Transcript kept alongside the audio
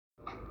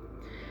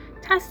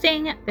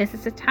Testing. This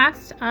is a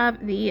test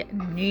of the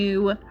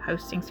new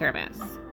hosting service.